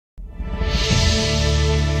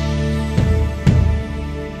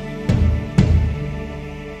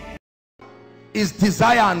is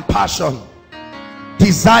desire and passion.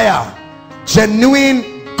 Desire,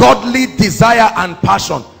 genuine godly desire and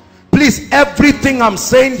passion. Please, everything I'm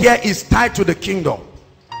saying here is tied to the kingdom.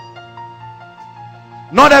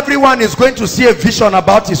 Not everyone is going to see a vision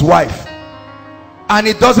about his wife, and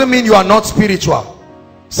it doesn't mean you are not spiritual.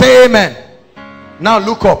 Say amen. Now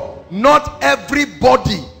look up. Not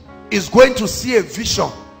everybody is going to see a vision.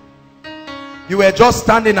 You were just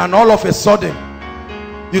standing and all of a sudden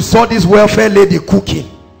you saw this welfare lady cooking,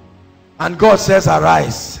 and God says,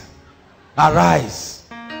 arise, arise.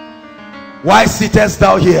 Why sittest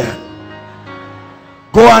thou here?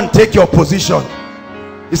 Go and take your position.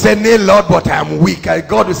 He said, nay Lord, but I am weak. And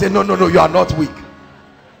God will say, no, no, no, you are not weak.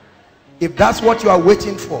 If that's what you are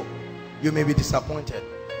waiting for, you may be disappointed.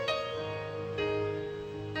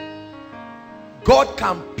 God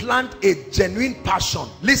can plant a genuine passion.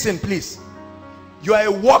 Listen please, you are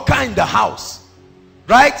a worker in the house,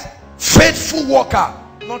 right? Faithful worker.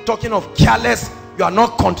 I'm not talking of careless. You are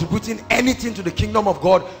not contributing anything to the kingdom of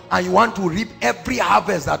God, and you want to reap every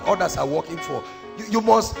harvest that others are working for. You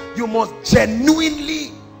must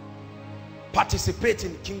genuinely participate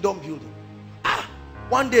in kingdom building.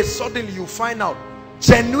 One day suddenly you find out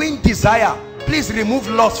genuine desire. Please remove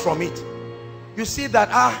lust from it. You see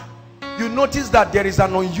that you notice that there is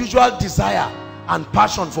an unusual desire and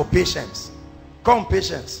passion for patience. Come,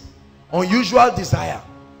 patience. Unusual desire.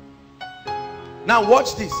 Now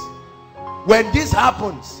watch this. When this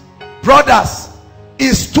happens, brothers,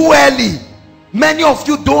 it's too early. Many of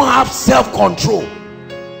you don't have self-control.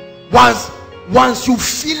 Once you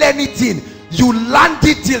feel anything, you land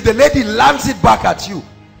it till the lady lands it back at you.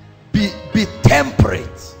 Be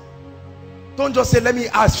temperate. Don't just say, let me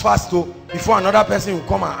ask first though, before another person will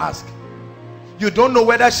come and ask. You don't know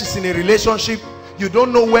whether she's in a relationship. You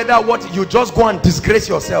don't know whether what, you just go and disgrace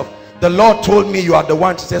yourself. The Lord told me you are the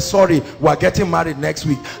one. She says, sorry, we're getting married next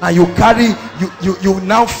week. And you carry, you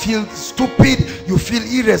now feel stupid. You feel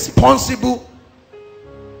irresponsible.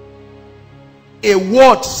 A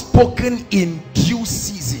word spoken in due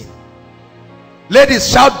season. Ladies,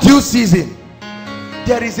 shout due season.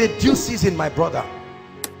 There is a due season, my brother.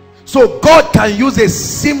 So God can use a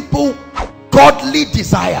simple godly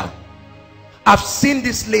desire. I've seen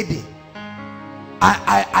this lady.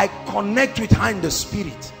 I connect with her in the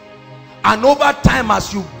spirit, and over time,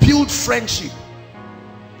 as you build friendship,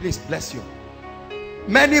 please bless you.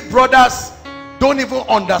 Many brothers don't even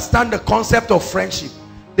understand the concept of friendship.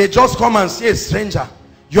 They just come and say, stranger,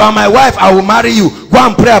 you are my wife, I will marry you, go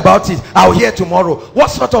and pray about it, I'll hear tomorrow.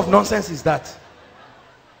 What sort of nonsense is that?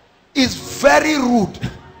 It's very rude.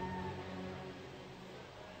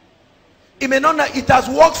 It may not, it has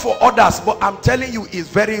worked for others, but I'm telling you, it's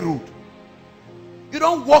very rude. You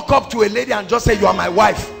don't walk up to a lady and just say, you are my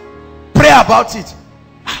wife, pray about it.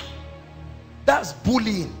 That's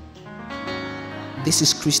bullying. This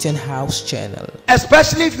is Christian House Channel.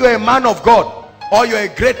 Especially if you're a man of God or you're a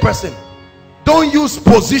great person, don't use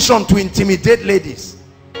position to intimidate ladies.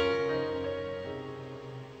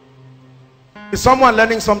 Is someone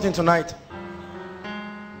learning something tonight?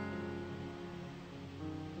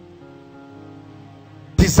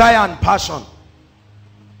 Desire and passion.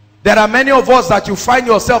 There are many of us that you find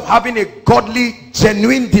yourself having a godly,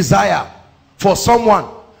 genuine desire for someone,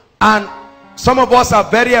 and some of us are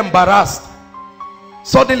very embarrassed.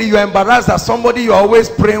 Suddenly you're embarrassed that somebody you're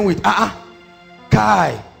always praying with,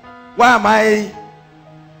 Kai, why am I?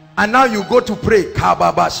 And now you go to pray,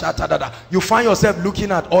 you find yourself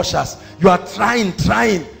looking at ushers. You are trying,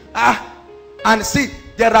 and see,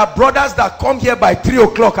 there are brothers that come here by 3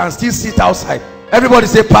 o'clock and still sit outside. Everybody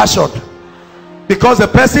say passion. Because the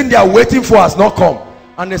person they are waiting for has not come,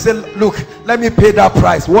 and they say, look, let me pay that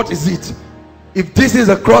price. What is it? If this is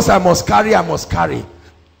a cross I must carry, I must carry.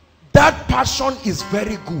 That passion is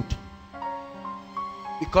very good,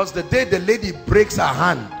 because the day the lady breaks her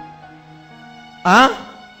hand,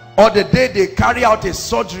 or the day they carry out a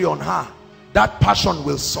surgery on her, that passion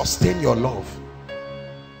will sustain your love.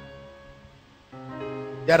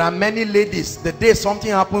 There are many ladies, the day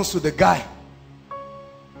something happens to the guy,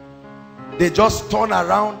 they just turn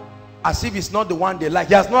around as if it's not the one they like.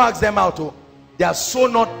 He has not asked them out. They are so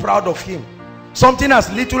not proud of him. Something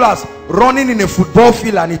as little as running in a football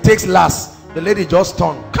field and he takes last, the lady just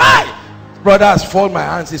turned. Kai! Brother has fallen my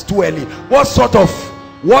hands, it's too early. What sort of,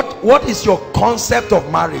 what is your concept of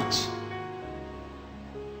marriage?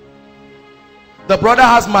 The brother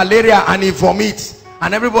has malaria and he vomits,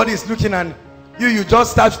 and everybody is looking, and you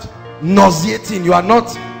just start nauseating. You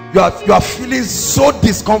are feeling so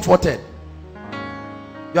discomforted.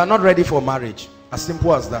 You are not ready for marriage. As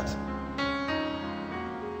simple as that.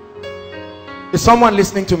 Is someone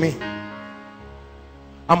listening to me?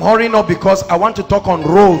 I'm hurrying up because I want to talk on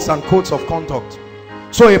roles and codes of conduct.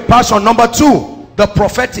 So a passion. Number two, the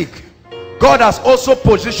prophetic. God has also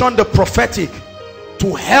positioned the prophetic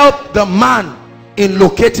to help the man in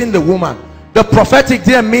locating the woman. The prophetic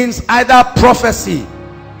there means either prophecy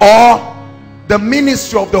or the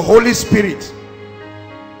ministry of the Holy Spirit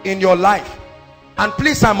in your life. And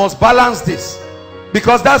please, I must balance this,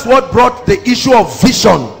 because that's what brought the issue of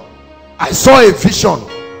vision. I saw a vision,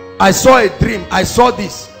 I saw a dream, I saw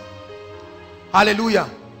this. Hallelujah.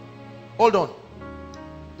 Hold on,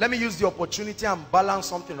 let me use the opportunity and balance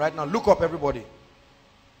something right now. Look up, everybody.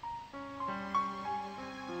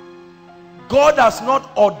 God has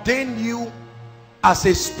not ordained you as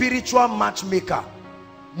a spiritual matchmaker,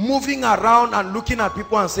 moving around and looking at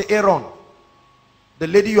people and say, Aaron, the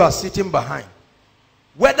lady you are sitting behind,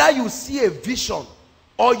 whether you see a vision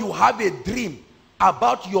or you have a dream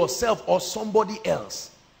about yourself or somebody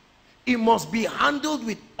else, it must be handled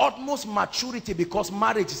with utmost maturity, because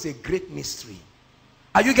marriage is a great mystery.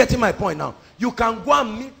 Are you getting my point now? You can go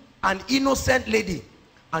and meet an innocent lady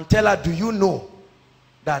and tell her, do you know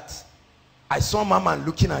that I saw Mama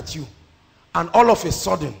looking at you? And all of a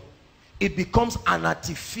sudden it becomes an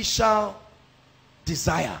artificial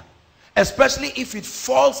desire, especially if it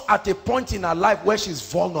falls at a point in her life where she's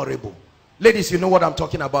vulnerable. Ladies, you know what I'm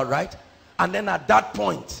talking about, right? And then at that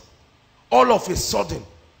point, all of a sudden,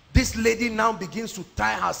 this lady now begins to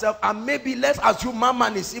tie herself, and maybe let's assume my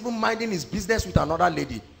man is even minding his business with another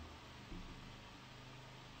lady.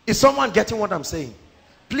 Is someone getting what I'm saying?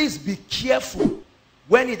 Please be careful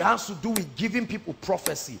when it has to do with giving people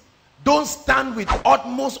prophecy. Don't stand with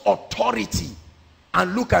utmost authority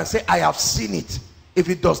and look and say, I have seen it. If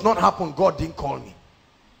it does not happen, God didn't call me.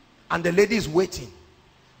 And the lady is waiting.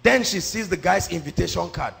 Then she sees the guy's invitation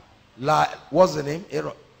card. What's the name?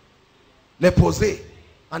 Le Posé.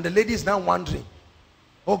 And the lady is now wondering,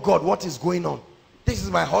 oh God, what is going on? This is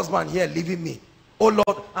my husband here leaving me. Oh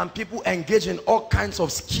Lord. And people engage in all kinds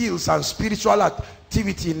of skills and spiritual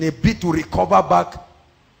activity in a bid to recover back.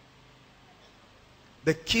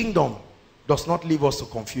 The kingdom does not leave us to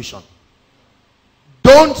confusion.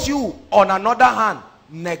 Don't you, on another hand,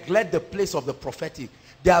 neglect the place of the prophetic.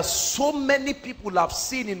 There are so many people I've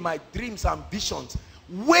seen in my dreams and visions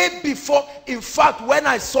way before. In fact, when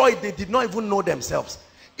I saw it, they did not even know themselves.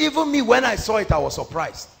 Even me, when I saw it, I was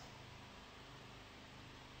surprised.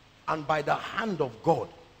 And by the hand of God,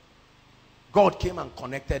 God came and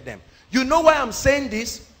connected them. You know why I'm saying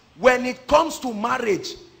this? When it comes to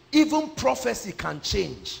marriage, even prophecy can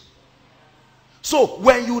change. So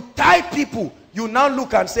when you tie people, you now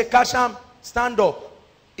look and say, Kasham, stand up.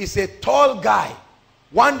 He's a tall guy.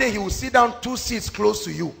 One day he will sit down 2 seats close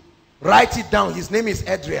to you. Write it down. His name is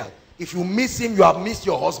Adriel. If you miss him, you have missed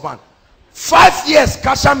your husband. 5 years,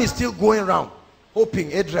 Kasham is still going around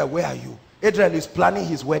hoping, Adriel, where are you? Adriel is planning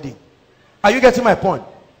his wedding. Are you getting my point?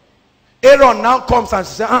 Aaron now comes and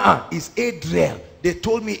says, it's Adriel. They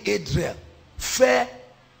told me Adriel. Fair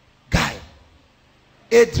guy.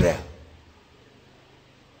 Adriel.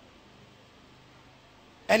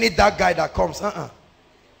 Any dark guy that comes,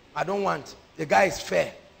 I don't want. The guy is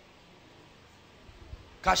fair.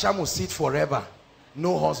 Kasham will sit forever.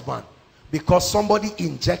 No husband. Because somebody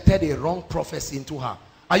injected a wrong prophecy into her.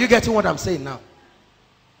 Are you getting what I'm saying now?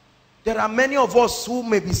 There are many of us who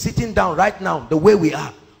may be sitting down right now the way we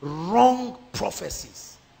are. Wrong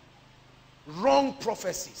prophecies. Wrong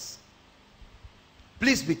prophecies.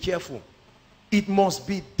 Please be careful. It must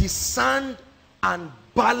be discerned and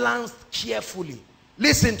balanced carefully.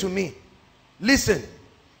 Listen to me. Listen.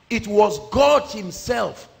 It was God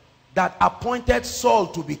himself that appointed Saul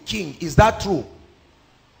to be king. Is that true?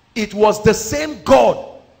 It was the same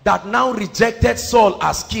God that now rejected Saul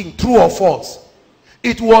as king. True or false?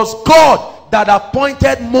 It was God that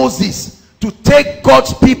appointed Moses to take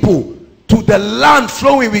God's people to the land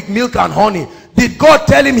flowing with milk and honey. Did God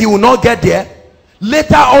tell him he will not get there?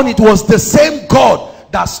 Later on, it was the same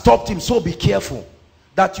God that stopped him. So be careful.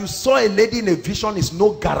 That you saw a lady in a vision is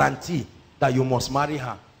no guarantee that you must marry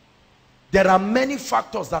her. There are many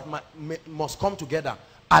factors that must come together.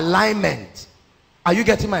 Alignment. Are you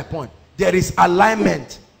getting my point? There is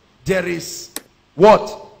alignment. There is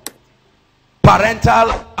what?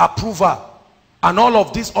 Parental approval. And all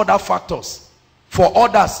of these other factors. For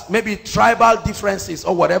others, maybe tribal differences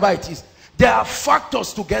or whatever it is. There are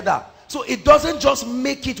factors together. So it doesn't just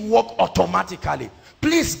make it work automatically.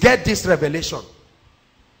 Please get this revelation.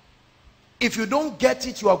 If you don't get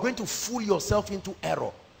it, you are going to fool yourself into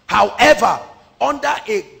error. However, under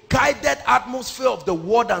a guided atmosphere of the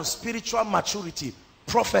word and spiritual maturity,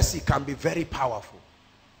 prophecy can be very powerful.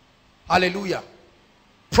 Hallelujah.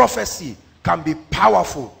 Prophecy can be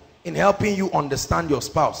powerful in helping you understand your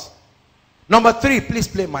spouse. Number 3, please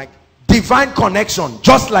play Mike. Divine connection,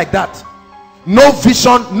 just like that. No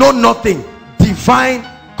vision, no nothing. Divine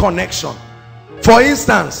connection. For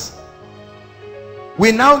instance,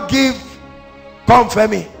 we now give, come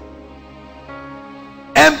Femi,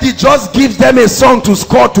 MD just gives them a song to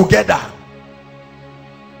score together.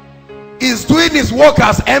 He's doing his work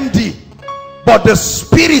as MD, but the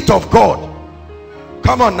Spirit of God,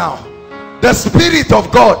 come on now, the Spirit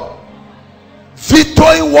of God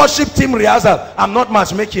vetoing worship team rehearsal. I'm not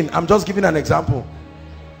matchmaking, I'm just giving an example.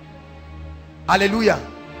 Hallelujah.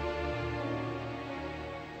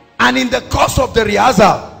 And in the course of the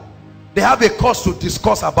rehearsal, they have a course to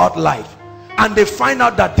discuss about life, and they find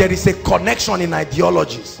out that there is a connection in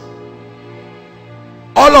ideologies.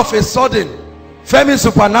 All of a sudden, Femi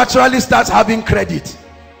supernaturally starts having credit.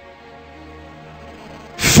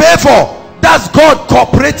 Favor, that's God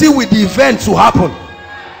cooperating with the event to happen.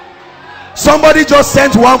 Somebody just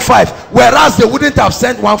sent 1.5, whereas they wouldn't have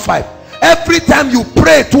sent 1.5. Every time you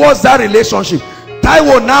pray towards that relationship,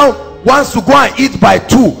 Taiwo now wants to go and eat by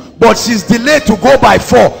 2, but she's delayed to go by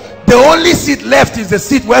 4. The only seat left is the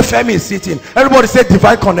seat where Femi is sitting. Everybody say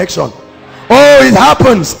divine connection. Oh, it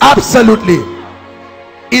happens. Absolutely.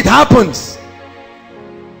 It happens.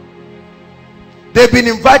 They've been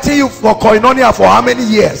inviting you for Koinonia for how many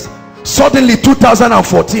years? Suddenly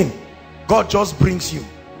 2014, God just brings you.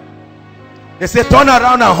 They say turn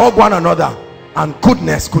around and hug one another, and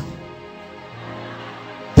goodness, good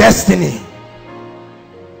destiny.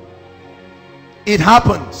 It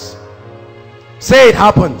happens. Say it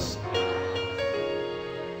happens.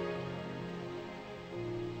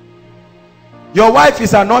 Your wife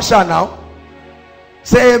is an usher now.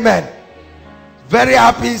 Say amen. Very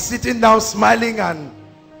happy, sitting down, smiling, and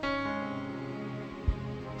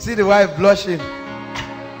see the wife blushing.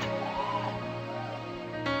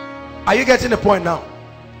 Are you getting the point now?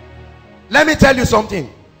 Let me tell you something.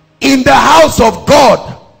 In the house of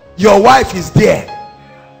God, your wife is there.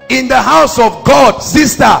 In the house of God,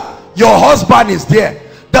 sister, your husband is there.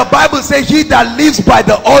 The Bible says he that lives by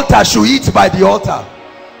the altar should eat by the altar.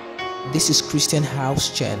 This is Christian House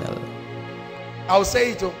Channel. I'll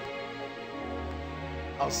say it.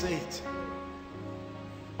 I'll say it.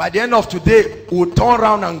 By the end of today, we'll turn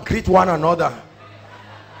around and greet one another.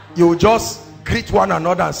 You will just greet one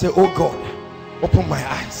another and say, oh God, open my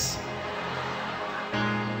eyes.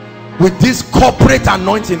 With this corporate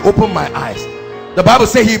anointing, open my eyes. The Bible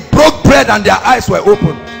says he broke bread and their eyes were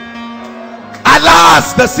open.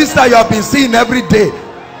 Alas, the sister you have been seeing every day.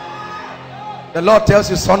 The Lord tells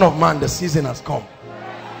you, son of man, the season has come.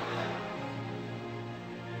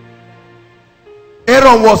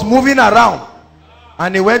 Aaron was moving around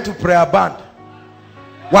and he went to prayer band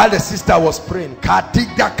while the sister was praying. God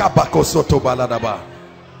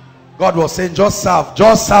was saying, just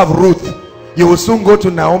serve Ruth. You will soon go to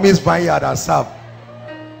Naomi's vineyard and serve.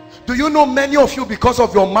 Do you know many of you, because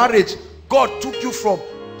of your marriage, God took you from,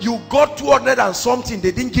 you got 200 and something,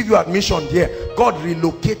 they didn't give you admission there. God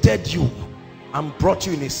relocated you and brought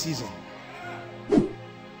you in a season.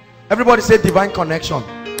 Everybody say divine connection.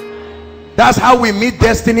 That's how we meet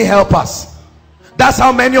destiny helpers. That's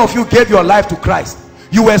how many of you gave your life to Christ.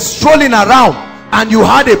 You were strolling around and you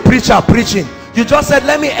had a preacher preaching. You just said,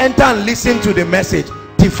 let me enter and listen to the message.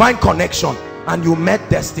 Divine connection. And you met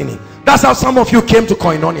destiny. That's how some of you came to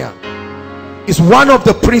Koinonia. It's one of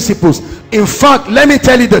the principles. In fact, let me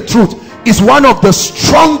tell you the truth. It's one of the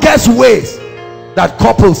strongest ways that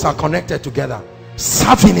couples are connected together.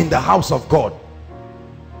 Serving in the house of God.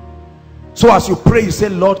 So as you pray, you say,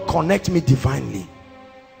 Lord, connect me divinely.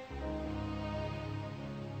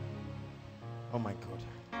 Oh my God.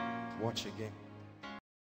 Watch again.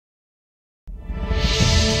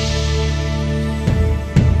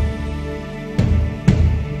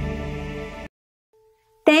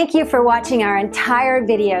 Thank you for watching our entire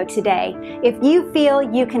video today. If you feel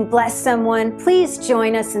you can bless someone, please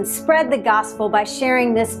join us and spread the gospel by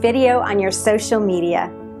sharing this video on your social media.